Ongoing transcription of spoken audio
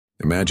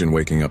Imagine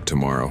waking up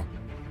tomorrow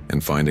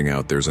and finding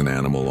out there's an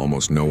animal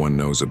almost no one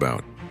knows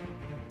about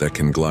that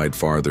can glide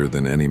farther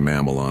than any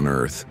mammal on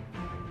Earth,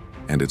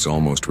 and it's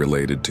almost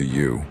related to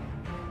you.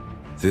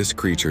 This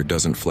creature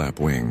doesn't flap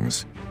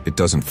wings. It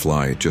doesn't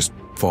fly, it just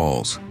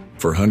falls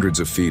for hundreds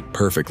of feet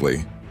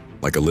perfectly,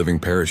 like a living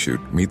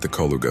parachute. Meet the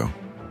Colugo.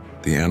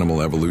 The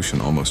animal evolution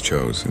almost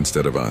chose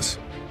instead of us.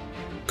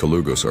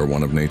 Colugos are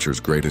one of nature's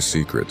greatest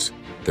secrets.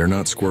 They're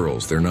not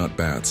squirrels, they're not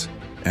bats,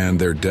 and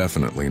they're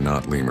definitely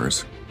not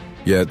lemurs.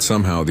 Yet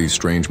somehow these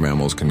strange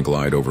mammals can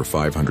glide over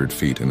 500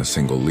 feet in a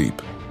single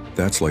leap.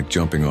 That's like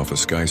jumping off a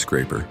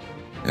skyscraper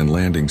and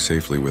landing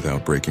safely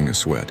without breaking a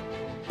sweat.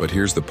 But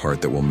here's the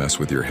part that will mess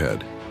with your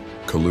head.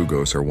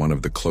 Colugos are one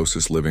of the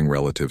closest living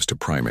relatives to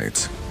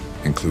primates,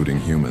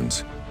 including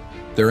humans.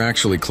 They're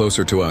actually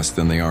closer to us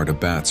than they are to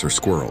bats or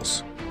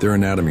squirrels. Their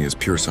anatomy is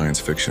pure science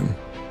fiction.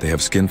 They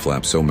have skin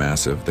flaps so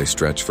massive they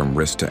stretch from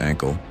wrist to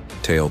ankle,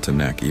 tail to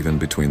neck, even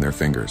between their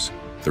fingers.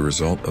 The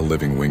result, a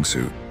living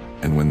wingsuit.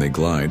 And when they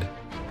glide,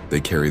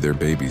 they carry their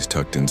babies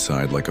tucked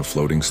inside like a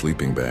floating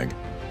sleeping bag.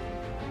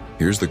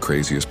 Here's the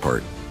craziest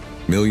part.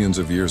 Millions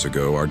of years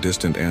ago, our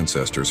distant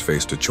ancestors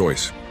faced a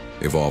choice: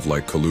 evolve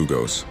like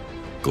Colugos,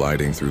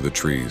 gliding through the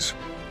trees,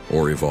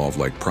 or evolve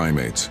like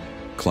primates,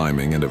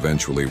 climbing and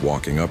eventually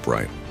walking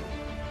upright.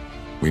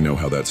 We know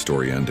how that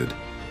story ended,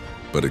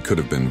 but it could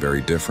have been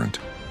very different.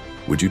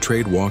 Would you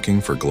trade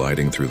walking for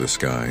gliding through the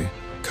sky?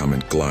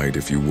 Comment glide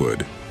if you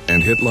would,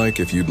 and hit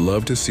like if you'd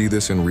love to see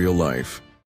this in real life.